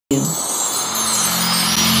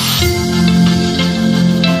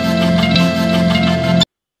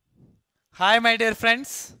Hi my dear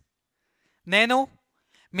friends, Nenu,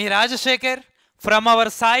 me Rajashekar from our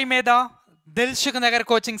SAIMEDHA Dilsukhnagar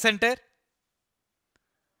coaching center.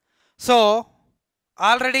 So,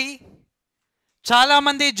 already చాలా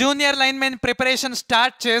మంది junior linemen preparation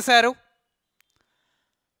start చేశారు.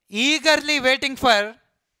 Eagerly waiting for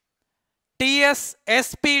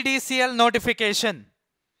SPDCL notification.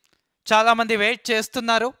 చాలామంది wait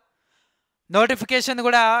చేస్తున్నారు. Notification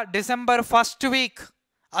కూడా December 1st week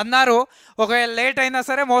అన్నారు. ఒకవేళ late అయినా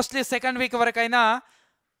సరే మోస్ట్లీ 2nd వీక్ వరకైనా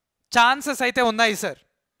ఛాన్సెస్ అయితే ఉన్నాయి సార్.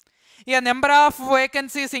 ఇక నెంబర్ ఆఫ్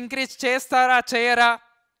వేకెన్సీస్ ఇంక్రీజ్ చేస్తారా చేయరా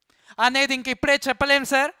అనేది ఇంక ఇప్పుడే చెప్పలేం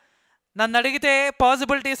సార్. నన్ను అడిగితే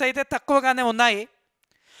పాసిబిలిటీస్ అయితే తక్కువగానే ఉన్నాయి.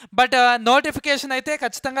 బట్ నోటిఫికేషన్ అయితే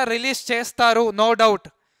ఖచ్చితంగా రిలీజ్ చేస్తారు, నో డౌట్.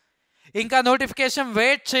 ఇంకా నోటిఫికేషన్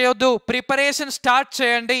వెయిట్ చేయొద్దు, ప్రిపరేషన్ స్టార్ట్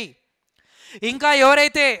చేయండి. ఇంకా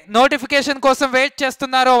ఎవరైతే నోటిఫికేషన్ కోసం వెయిట్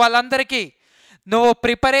చేస్తున్నారో వాళ్ళందరికీ నువ్వు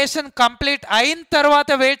ప్రిపరేషన్ కంప్లీట్ అయిన తర్వాత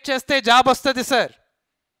వెయిట్ చేస్తే జాబ్ వస్తుంది సార్.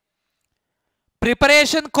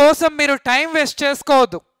 ప్రిపరేషన్ కోసం మీరు టైం వేస్ట్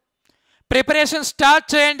చేసుకోవద్దు, ప్రిపరేషన్ స్టార్ట్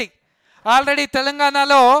చేయండి. ఆల్రెడీ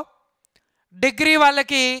తెలంగాణలో డిగ్రీ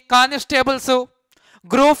వాళ్ళకి కానిస్టేబుల్స్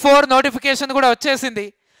గ్రూప్ 4 నోటిఫికేషన్ కూడా వచ్చేసింది.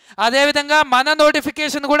 అదేవిధంగా మన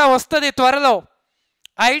నోటిఫికేషన్ కూడా వస్తుంది త్వరలో.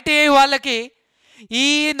 ITI వాళ్ళకి ఈ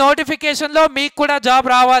నోటిఫికేషన్లో మీకు కూడా జాబ్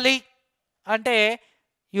రావాలి అంటే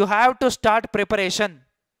you have to start preparation.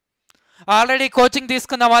 Already coaching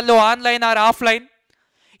తీసుకున్న వాళ్ళు ఆన్లైన్ ఆర్ ఆఫ్లైన్,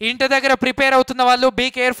 ఇంటి దగ్గర ప్రిపేర్ అవుతున్న వాళ్ళు బీ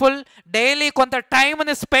కేర్ఫుల్. డైలీ కొంత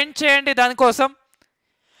టైంని స్పెండ్ చేయండి దానికోసం.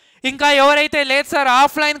 ఇంకా ఎవరైతే లేదు సార్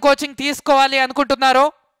ఆఫ్లైన్ కోచింగ్ తీసుకోవాలి అనుకుంటున్నారో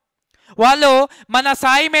వాళ్ళు మన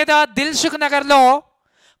సాయిమేధ దిల్సుఖ్నగర్లో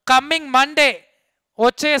కమ్మింగ్ మండే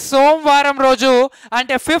వచ్చే సోమవారం రోజు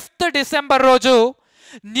అంటే 5th డిసెంబర్ రోజు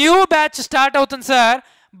న్యూ బ్యాచ్ స్టార్ట్ అవుతుంది sir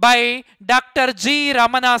by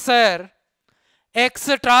Dr.G.Ramana sir.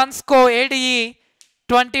 X Transco ADE,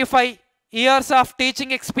 25 years of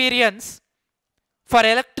teaching experience for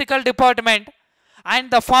electrical department and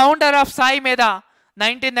the founder of SAIMEDHA.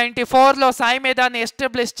 1994లో సాయిమేధాని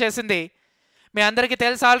establish చేసింది, మీ అందరికీ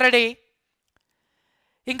తెలుసు ఆల్రెడీ.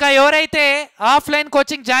 ఇంకా ఎవరైతే ఆఫ్లైన్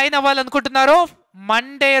కోచింగ్ జాయిన్ అవ్వాలనుకుంటున్నారో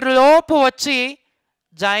మండే లోపు వచ్చి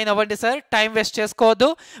జాయిన్ అవ్వండి సార్, టైం వేస్ట్ చేసుకోవద్దు.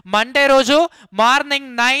 మండే రోజు మార్నింగ్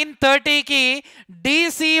 9:30కి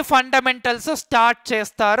DC ఫండమెంటల్స్ స్టార్ట్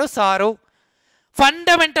చేస్తారు సారు.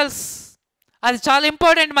 ఫండమెంటల్స్ అది చాలా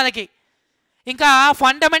ఇంపార్టెంట్ మనకి. ఇంకా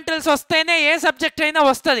ఫండమెంటల్స్ వస్తేనే ఏ సబ్జెక్ట్ అయినా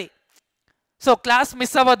వస్తుంది. సో క్లాస్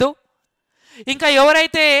మిస్ అవ్వదు. ఇంకా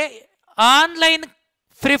ఎవరైతే ఆన్లైన్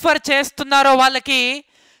ప్రిఫర్ చేస్తున్నారో వాళ్ళకి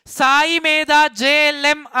సాయిమేధ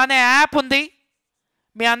JLM అనే యాప్ ఉంది,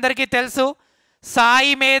 మీ అందరికీ తెలుసు.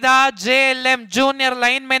 సాయిమేధ JLM జూనియర్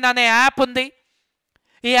లైన్మెన్ అనే యాప్ ఉంది.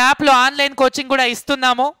 ఈ యాప్లో ఆన్లైన్ కోచింగ్ కూడా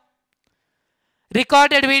ఇస్తున్నాము.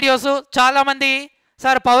 Recorded videos. చాలామంది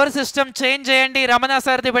సార్ పవర్ సిస్టమ్ చేంజ్ చేయండి, రమణ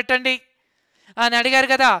సార్ది పెట్టండి అని అడిగారు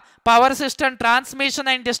కదా. Power system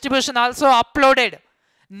transmission and distribution also uploaded,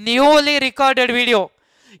 newly recorded video.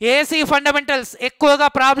 AC fundamentals ఎక్కువగా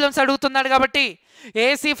ప్రాబ్లమ్స్ అడుగుతున్నాడు కాబట్టి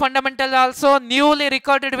AC fundamental also newly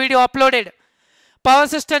recorded video uploaded. Power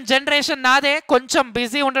system generation నాదే, కొంచెం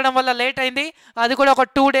బిజీ ఉండడం వల్ల లేట్ అయింది, అది కూడా ఒక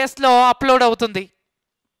 2 డేస్లో అప్లోడ్ అవుతుంది.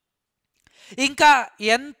 ఇంకా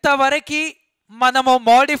ఎంతవరకు మనము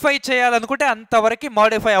మోడిఫై చేయాలనుకుంటే అంతవరకు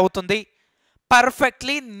మోడిఫై అవుతుంది.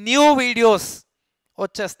 పర్ఫెక్ట్లీ న్యూ వీడియోస్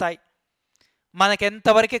వచ్చేస్తాయి. మనకి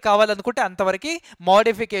ఎంతవరకు కావాలనుకుంటే అంతవరకు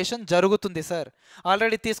మోడిఫికేషన్ జరుగుతుంది సార్.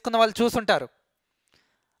 ఆల్రెడీ తీసుకున్న వాళ్ళు చూసుంటారు.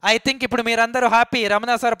 ఐ థింక్ ఇప్పుడు మీరందరూ happy.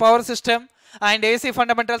 Ramana sir power system and AC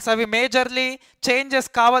fundamentals అవి మేజర్లీ చేంజెస్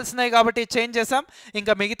కావాల్సినవి కాబట్టి చేంజ్ చేసాం.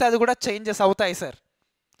 ఇంకా మిగతాది కూడా చేంజెస్ అవుతాయి సార్,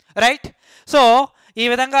 రైట్? సో ఈ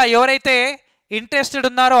విధంగా ఎవరైతే ఇంట్రెస్టెడ్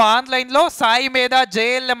ఉన్నారో ఆన్లైన్లో సాయిమేధ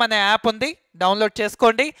JLM అనే యాప్ ఉంది, డౌన్లోడ్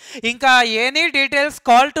చేసుకోండి. ఇంకా any details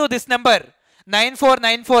call to this number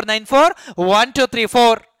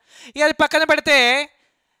 9494941234. ఇక అది పక్కన పెడితే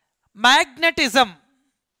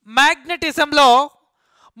మ్యాగ్నెటిజంలో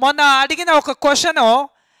మొన్న అడిగిన ఒక క్వశ్చన్,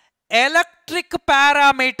 ఎలక్ట్రిక్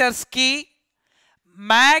పారామీటర్స్కి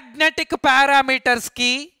మ్యాగ్నెటిక్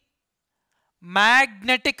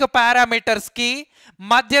పారామీటర్స్కి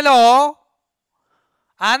మధ్యలో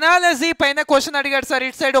అనాలజీ పైన క్వశ్చన్ అడిగాడు సార్.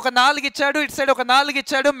 ఇటు సైడ్ ఒక 4 ఇచ్చాడు, ఇటు సైడ్ ఒక 4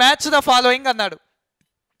 ఇచ్చాడు, మ్యాచ్ ద ఫాలోయింగ్ అన్నాడు.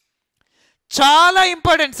 చాలా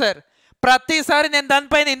ఇంపార్టెంట్ సార్. ప్రతిసారి నేను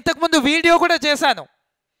దానిపైన ఇంతకుముందు వీడియో కూడా చేశాను,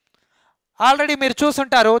 ఆల్రెడీ మీరు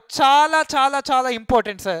చూసుంటారు. చాలా చాలా చాలా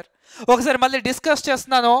ఇంపార్టెంట్ సార్. ఒకసారి మళ్ళీ డిస్కస్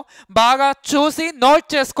చేస్తున్నాను, బాగా చూసి నోట్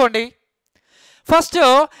చేసుకోండి. ఫస్ట్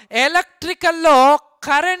ఎలక్ట్రికల్లో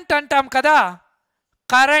కరెంట్ అంటాం కదా,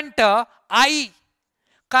 current I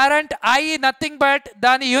current I nothing but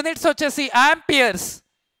దాని యూనిట్స్ వచ్చేసి ఆంపియర్స్.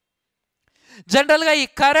 జనరల్గా ఈ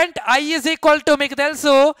current I is equal to మీకు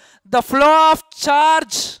తెలుసు the flow of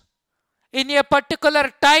charge in a particular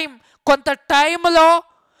time. కొంత టైంలో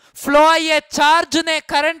ఫ్లో అయ్యే ఛార్జ్నే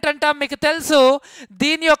కరెంట్ అంటాం, మీకు తెలుసు.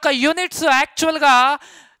 దీని యొక్క యూనిట్స్ యాక్చువల్గా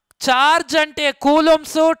చార్జ్ అంటే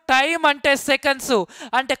కూలూమ్స్, టైం అంటే సెకండ్స్.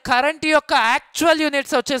 అంటే కరెంట్ యొక్క యాక్చువల్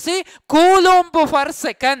యూనిట్స్ వచ్చేసి కూలూంబ్ ఫర్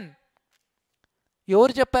సెకండ్.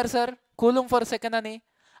 ఎవరు చెప్పారు సార్ కూలూంబ్ ఫర్ సెకండ్ అని?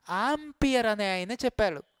 ఆంపియర్ అనే ఆయన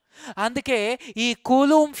చెప్పాడు. అందుకే ఈ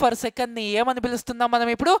కూలూంబ్ ఫర్ సెకండ్ని ఏమని పిలుస్తున్నాం మనం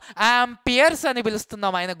ఇప్పుడు? ఆంపియర్స్ అని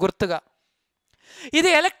పిలుస్తున్నాం ఆయన గుర్తుగా. ఇది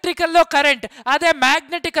ఎలక్ట్రికల్లో కరెంట్. అదే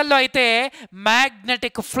మ్యాగ్నెటికల్లో అయితే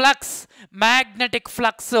మ్యాగ్నెటిక్ ఫ్లక్స్, మ్యాగ్నెటిక్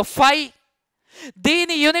ఫ్లక్స్ ఫై.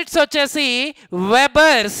 దీని యూనిట్స్ వచ్చేసి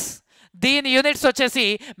వెబర్స్. దీని యూనిట్స్ వచ్చేసి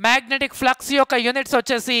మ్యాగ్నెటిక్ ఫ్లక్స్ యొక్క యూనిట్స్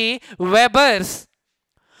వచ్చేసి webers.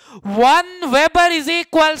 1 weber is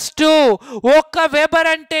equals to, ఒక వెబర్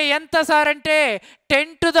అంటే ఎంత సార్ అంటే 10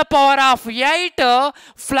 to the power of 8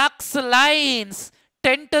 flux lines.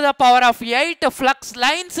 10 to the power of 8 flux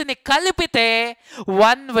లైన్స్ని కలిపితే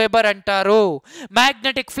 1 వెబర్ అంటారు.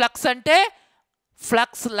 మ్యాగ్నెటిక్ ఫ్లక్స్ అంటే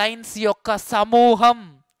ఫ్లక్స్ లైన్స్ యొక్క సమూహం.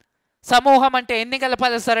 సమూహం అంటే ఎన్ని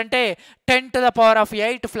కలపాలి సార్ అంటే 10 to the power of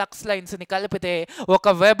 8 flux లైన్స్ని కలిపితే ఒక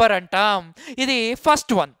వెబర్ అంటాం. ఇది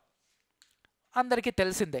ఫస్ట్ వన్, అందరికీ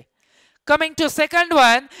తెలిసిందే. కమింగ్ టు సెకండ్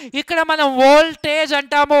వన్, ఇక్కడ మనం వోల్టేజ్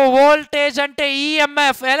అంటాము. వోల్టేజ్ అంటే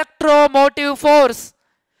ఈఎంఎఫ్, ఎలక్ట్రోమోటివ్ ఫోర్స్.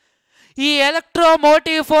 ఈ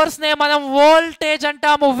ఎలక్ట్రోమోటివ్ ఫోర్స్నే మనం వోల్టేజ్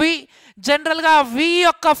అంటాము. వి జనరల్గా వి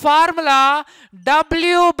యొక్క formula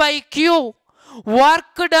W/Q,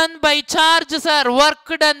 work done by charge sir.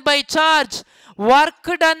 Work done by charge.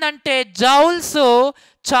 Work done అంటే జౌల్స్,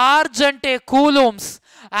 చార్జ్ అంటే కూలూమ్స్.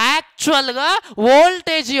 యాక్చువల్గా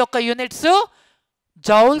వోల్టేజ్ యొక్క యూనిట్స్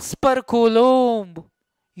జౌల్స్ పర్ కూలూంబ్.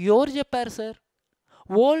 ఎవరు చెప్పారు సార్?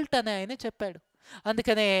 వోల్ట్ అనే ఆయన చెప్పాడు.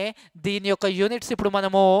 అందుకనే దీని యొక్క యూనిట్స్ ఇప్పుడు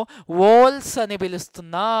మనము వోల్స్ అని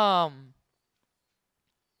పిలుస్తున్నాం.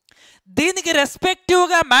 దీనికి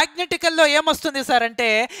రెస్పెక్టివ్గా మ్యాగ్నెటికల్లో ఏమొస్తుంది సార్ అంటే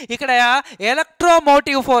ఇక్కడ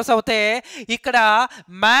ఎలక్ట్రోమోటివ్ ఫోర్స్ అవుతే ఇక్కడ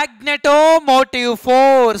మ్యాగ్నెటోమోటివ్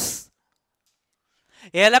ఫోర్స్.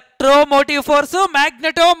 Electromotive force,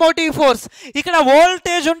 మ్యాగ్నెటోమోటివ్ force. ఇక్కడ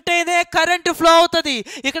వోల్టేజ్ ఉంటేనే కరెంట్ ఫ్లో అవుతుంది,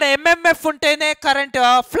 ఇక్కడ ఎంఎంఎఫ్ ఉంటేనే కరెంట్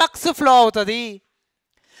ఫ్లక్స్ ఫ్లో అవుతుంది.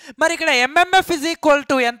 మరి ఇక్కడ ఎంఎంఎఫ్ ఇజ్ ఈక్వల్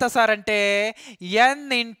టు ఎంత సార్ అంటే N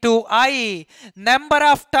into I, number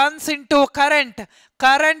of tons into current.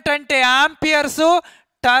 Current అంటే ఆంపియర్స్,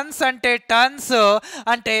 టన్స్ అంటే టన్స్.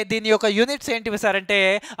 అంటే దీని యొక్క యూనిట్స్ ఏంటివి సార్ అంటే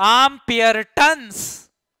ఆంపియర్ టన్స్.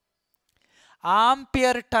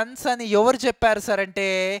 ఆంపియర్ టన్స్ అని ఎవరు చెప్పారు సార్ అంటే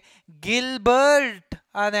గిల్బర్ట్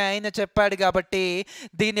అని ఆయన చెప్పాడు. కాబట్టి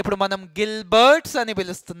దీన్ని ఇప్పుడు మనం గిల్బర్ట్స్ అని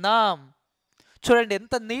పిలుస్తున్నాం. చూడండి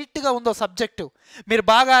ఎంత నీట్గా ఉందో సబ్జెక్టు, మీరు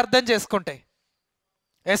బాగా అర్థం చేసుకుంటే.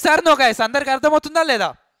 ఎస్ఆర్ నో గైస్, అందరికి అర్థమవుతుందా లేదా?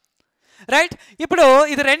 రైట్. ఇప్పుడు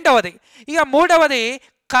ఇది రెండవది. ఇక మూడవది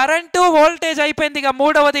కరెంటు, వోల్టేజ్ అయిపోయింది. ఇక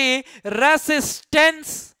మూడవది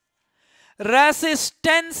రెసిస్టెన్స్.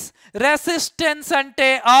 రెసిస్టెన్స్. రెసిస్టెన్స్ అంటే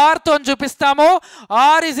R తో చూపిస్తాము.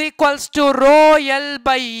 R is equals to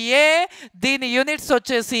ρL/A. దీని యూనిట్స్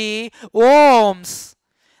వచ్చేసి ఓమ్స్.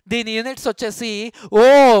 దీని యూనిట్స్ వచ్చేసి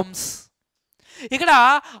ఓమ్స్. ఇక్కడ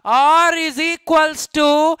R is equals to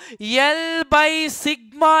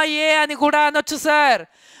L/σA అని కూడా అనొచ్చు సార్.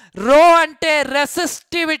 రో అంటే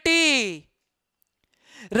రెసిస్టివిటీ.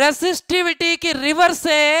 రెసిస్టివిటీకి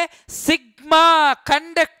రివర్సే sigma,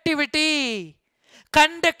 conductivity.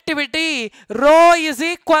 కండక్టివిటీ రో ఈజ్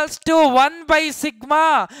ఈక్వల్స్ టు 1/σ.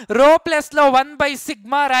 రో ప్లస్లో 1/σ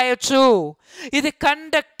రాయొచ్చు. ఇది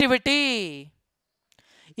కండక్టివిటీ.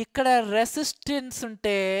 ఇక్కడ రెసిస్టెన్స్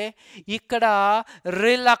ఉంటే ఇక్కడ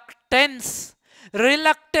రిలక్టెన్స్.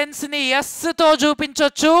 రిలక్టెన్స్ని S తో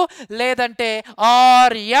చూపించవచ్చు, లేదంటే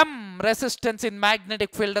RM, resistance in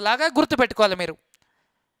magnetic field లాగా గుర్తుపెట్టుకోవాలి మీరు.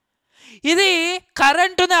 ఇది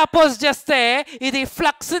కరెంటుని అపోజ్ చేస్తే ఇది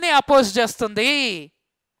ఫ్లక్స్ని అపోజ్ చేస్తుంది.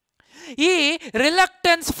 ఈ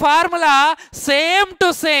reluctance formula same to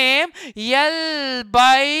same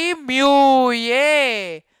L/μA.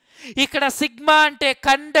 ఇక్కడ సిగ్మా అంటే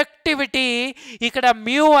కండక్టివిటీ, ఇక్కడ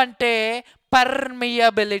మ్యూ అంటే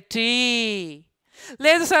పర్మియబిలిటీ.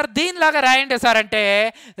 లేదు సార్ దీనిలాగా రాయండి సార్ అంటే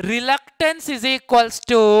రిలక్టెన్స్ ఈజ్ ఈక్వల్స్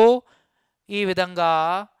టు ఈ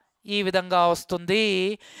విధంగా వస్తుంది.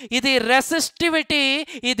 ఇది రెసిస్టివిటీ,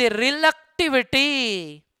 ఇది రిలక్టివిటీ.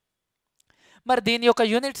 మరి దీని యొక్క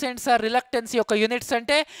యూనిట్స్ ఏంటి సార్? రిలక్టెన్స్ యొక్క యూనిట్స్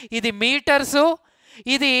అంటే ఇది మీటర్సు,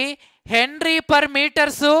 ఇది హెన్రీ పర్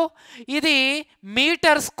మీటర్సు, ఇది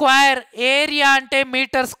మీటర్ స్క్వేర్. ఏరియా అంటే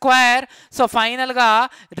మీటర్ స్క్వేర్. సో ఫైనల్గా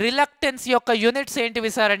రిలక్టెన్స్ యొక్క యూనిట్స్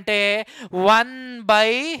ఏంటివి సార్ అంటే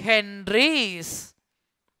 1/హెన్రీస్.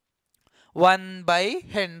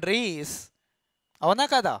 1/Henries. అవునా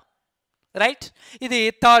కదా? రైట్. ఇది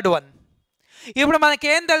థర్డ్ వన్. ఇప్పుడు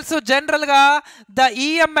మనకేం తెలుసు జనరల్గా ద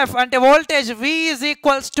ఈఎంఎఫ్ అంటే voltage V is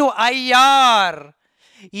equals to IR.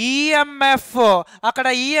 EMF అక్కడ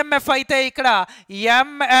ఈఎంఎఫ్ అయితే ఇక్కడ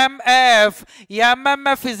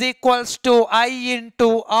MMF is equals to I into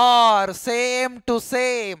R. Same to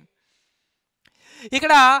same.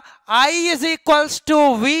 ఇక్కడ I is equals to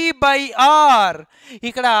V/R.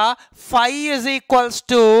 ఇక్కడ phi is equals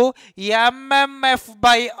to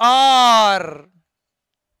MMF/R.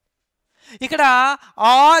 ఇక్కడ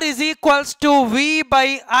R is equals to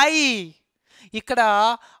V/I. ఇక్కడ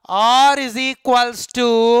R is equals to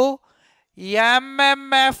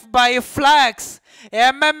MMF/flux.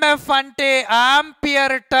 MMF అంటే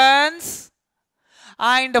ampere turns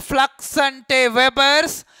and flux అంటే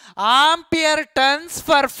webers. Ampere turns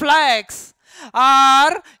for flux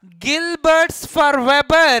are Gilbert's for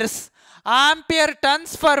webers. Ampere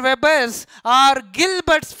turns for webers are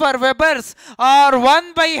Gilbert's for webers are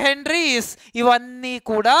 1/Henries. ఇవన్నీ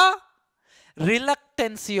కూడా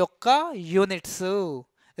reluctance యొక్క units.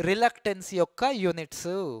 Reluctance యొక్క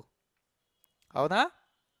units. అవునా?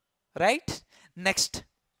 Right. Next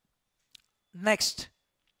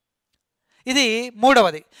ఇది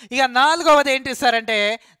మూడవది. ఇక నాలుగవది ఏంటి ఇస్తారంటే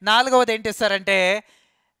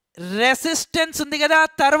రెసిస్టెన్స్ ఉంది కదా,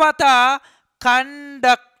 తర్వాత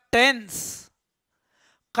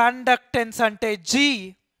కండక్టెన్స్ అంటే G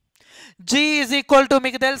ఈజ్ ఈక్వల్ టు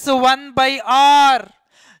మీకు తెలుసు 1/R.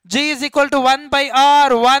 G is equal to 1/R.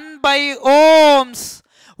 1/ohms.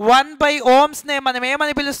 1/ohms నే మనం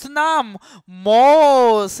ఏమని పిలుస్తున్నాం?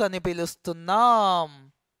 మోస్ అని పిలుస్తున్నాం.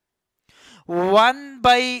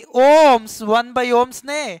 1/ohms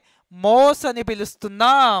నే మోస్ అని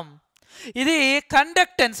పిలుస్తున్నాం. ఇది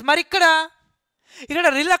కండక్టెన్స్. మరి ఇక్కడ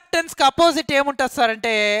రిలక్టెన్స్ కి అపోజిట్ ఏముంటుంది సార్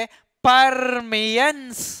అంటే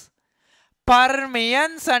పర్మియన్స్.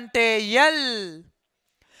 పర్మియన్స్ అంటే L.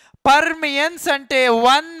 పర్మియన్స్ అంటే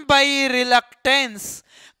 1/రిలక్టెన్స్.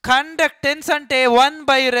 కండక్టెన్స్ అంటే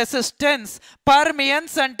 1/రెసిస్టెన్స్.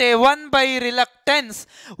 పర్మియన్స్ అంటే 1/రిలక్టెన్స్.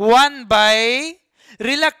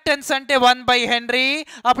 రిలక్టెన్స్ అంటే 1/Henry.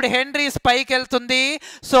 అప్పుడు హెన్రీస్ పైకి వెళ్తుంది.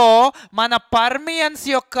 సో మన పర్మియన్స్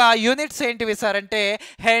యొక్క యూనిట్స్ ఏంటివి సార్ అంటే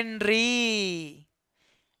హెన్రీ.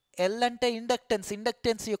 L అంటే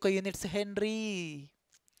ఇండక్టెన్స్ యొక్క యూనిట్స్ హెన్రీ.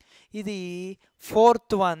 ఇది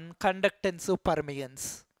fourth one, conductance permeance.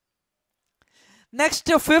 Next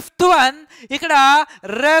fifth one ఇక్కడ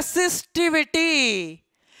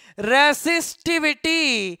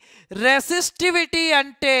రెసిస్టివిటీ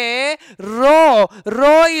అంటే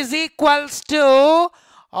రో is equals to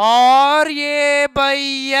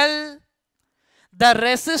RA/L. The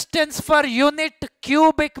resistance for unit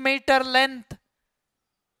cubic metre length.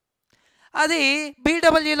 అది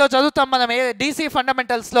బీడబ్ల్యూలో చదువుతాం మనం DC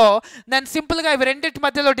ఫండమెంటల్స్లో. నేను సింపుల్గా ఇవి రెండింటి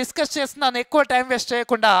మధ్యలో డిస్కస్ చేస్తున్నాను, ఎక్కువ టైం వేస్ట్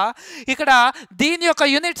చేయకుండా. ఇక్కడ దీని యొక్క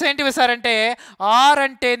యూనిట్స్ ఏంటివి సార్ అంటే R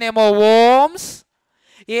అంటేనేమో ఓమ్స్,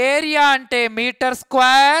 ఏరియా అంటే మీటర్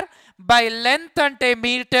స్క్వేర్, బై లెంత్ అంటే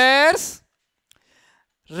మీటర్స్.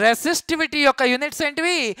 రెసిస్టివిటీ యొక్క యూనిట్స్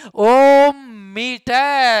ఏంటివి? Ohm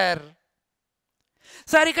meter.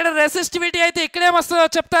 సార్ ఇక్కడ రెసిస్టివిటీ అయితే ఇక్కడేమొస్తుందో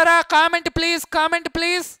చెప్తారా? కామెంట్ ప్లీజ్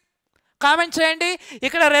కామెంట్ చేయండి.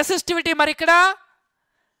 ఇక్కడ రెసిస్టివిటీ, మరి ఇక్కడ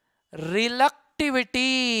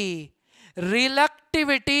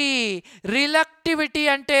రిలక్టివిటీ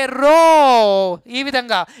అంటే రో. ఈ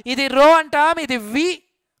విధంగా ఇది రో అంటాం, ఇది V.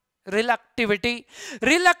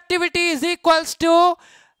 రిలక్టివిటీ is equals to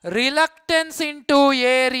reluctance into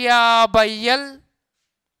ఏరియా/L.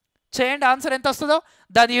 చేయండి, ఆన్సర్ ఎంత వస్తుందో.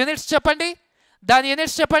 దాని యూనిట్స్ చెప్పండి.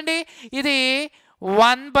 ఇది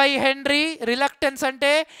 1/Henry. రిలక్టెన్స్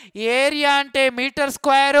అంటే ఏరియా అంటే మీటర్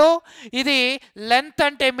స్క్వేరు, ఇది లెంత్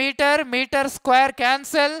అంటే metre square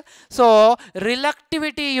cancel. So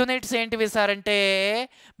రిలక్టివిటీ units ఏంటివి సార్ అంటే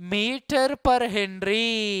మీటర్ పర్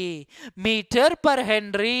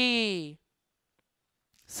హెన్రీ.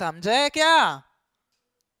 సమజాయా క్యా?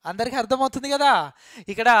 అందరికి అర్థమవుతుంది కదా?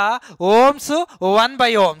 ఇక్కడ ఓమ్స్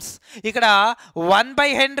 1/ohms, ఇక్కడ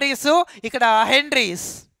 1/Henries, ఇక్కడ హెన్రీస్.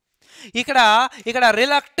 ఇక్కడ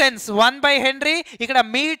రిలక్టెన్స్ 1/Henry, ఇక్కడ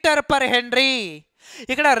మీటర్ పర్ హెన్రీ.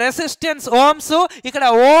 ఇక్కడ రెసిస్టెన్స్ ఓమ్స్, ఇక్కడ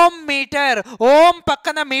ఓమ్ మీటర్, ఓమ్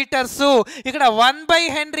పక్కన మీటర్స్, ఇక్కడ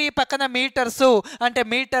 1/Henry పక్కన మీటర్స్ అంటే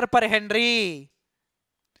మీటర్ పర్ హెన్రీ.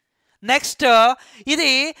 నెక్స్ట్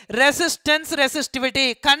ఇది రెసిస్టివిటీ.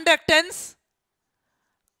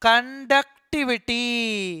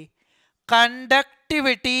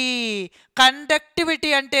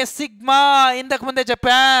 కండక్టివిటీ అంటే సిగ్మా. ఇంతకు ముందే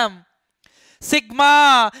చెప్పాం. సిగ్మా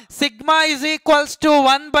ఈజ్ ఈక్వల్స్ టు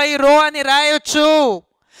 1/ρ అని రాయొచ్చు.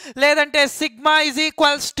 లేదంటే sigma is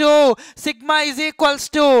equals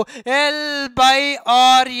to L by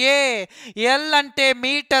are A. L అంటే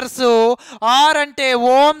మీటర్స్, ఆర్ అంటే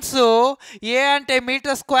ఓమ్స్, ఏ అంటే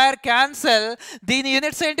మీటర్ స్క్వేర్ క్యాన్సల్. దీని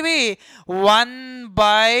యూనిట్స్ ఏంటివి?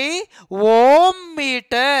 1/ఓం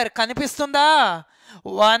మీటర్. కనిపిస్తుందా?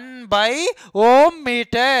 1/ఓం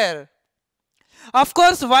మీటర్. అఫ్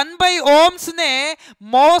కోర్స్ 1/ohms నే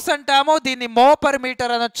మోస్ అంటాము, దీన్ని మో పర్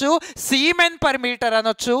మీటర్ అనొచ్చు, సీమెన్ పర్ మీటర్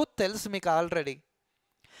అనొచ్చు, తెలుసు మీకు ఆల్రెడీ.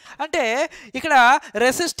 అంటే ఇక్కడ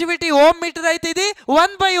రెసిస్టివిటీ ఓం మీటర్ అయితే ఇది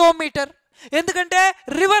 1/ohm మీటర్, ఎందుకంటే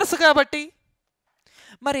రివర్స్ కాబట్టి.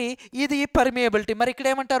 మరి ఇది పర్మియబిలిటీ. మరి ఇక్కడ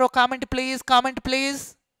ఏమంటారో కామెంట్ ప్లీజ్.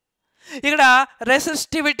 ఇక్కడ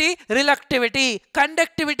resistivity, రిలక్టివిటీ,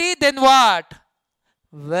 conductivity, then what?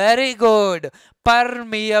 Very good,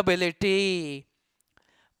 permeability.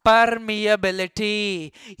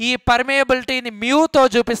 ఈ పర్మియబిలిటీని మ్యూతో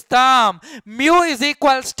చూపిస్తాం. Mu is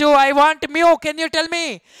equals to, I want mu, can you tell me?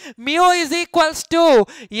 Mu is equals to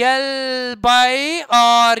L by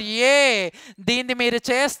are ఏ. దీన్ని మీరు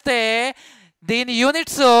చేస్తే దీని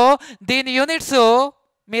యూనిట్స్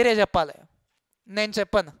మీరే చెప్పాలి, నేను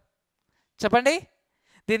చెప్పను. చెప్పండి,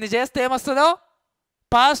 దీన్ని చేస్తే ఏమొస్తుందో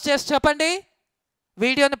పాస్ చేసి చెప్పండి,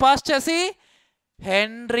 వీడియోని పాస్ చేసి.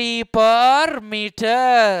 Henry per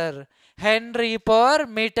metre.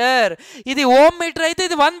 ఇది ఓం మీటర్ అయితే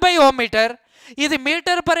ఇది 1/ohm మీటర్. ఇది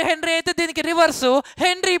మీటర్ పర్ హెన్రీ అయితే దీనికి రివర్సు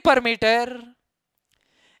హెన్రీ పర్ మీటర్.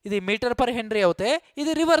 ఇది మీటర్ పర్ హెన్రీ అవుతే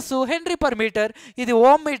ఇది రివర్సు హెన్రీ పర్ మీటర్. ఇది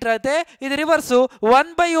ఓం మీటర్ అయితే ఇది రివర్సు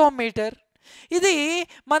 1/ohm మీటర్. ఇది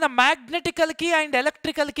మన మ్యాగ్నెటికల్కి అండ్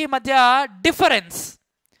ఎలక్ట్రికల్కి మధ్య డిఫరెన్స్.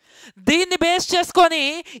 దీన్ని బేస్ చేసుకొని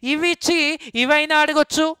ఇవి ఇచ్చి ఇవైనా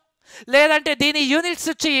అడగొచ్చు, లేదంటే దీని యూనిట్స్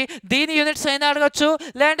ఇచ్చి దీని యూనిట్స్ అయినా అడగొచ్చు,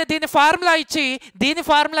 లేదంటే దీని ఫార్ములా ఇచ్చి దీని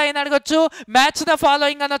ఫార్ములా అయినా అడగొచ్చు, మ్యాచ్ ద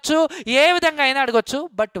ఫాలోయింగ్ అనొచ్చు, ఏ విధంగా అయినా అడగొచ్చు.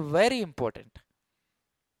 But very important.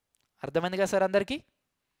 అర్థమైంది కదా సార్ అందరికీ?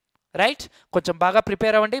 రైట్, కొంచెం బాగా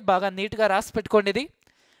ప్రిపేర్ అవ్వండి, బాగా నీట్గా రాసి పెట్టుకోండి. ఇది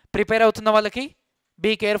ప్రిపేర్ అవుతున్న వాళ్ళకి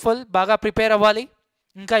బీ కేర్ఫుల్, బాగా ప్రిపేర్ అవ్వాలి.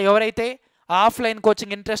 ఇంకా ఎవరైతే ఆఫ్లైన్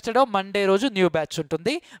కోచింగ్ ఇంట్రెస్టెడో మండే రోజు న్యూ బ్యాచ్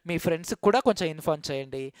ఉంటుంది, మీ ఫ్రెండ్స్కి కూడా కొంచెం ఇన్ఫార్మ్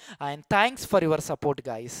చేయండి. And thanks for your support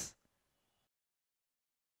guys.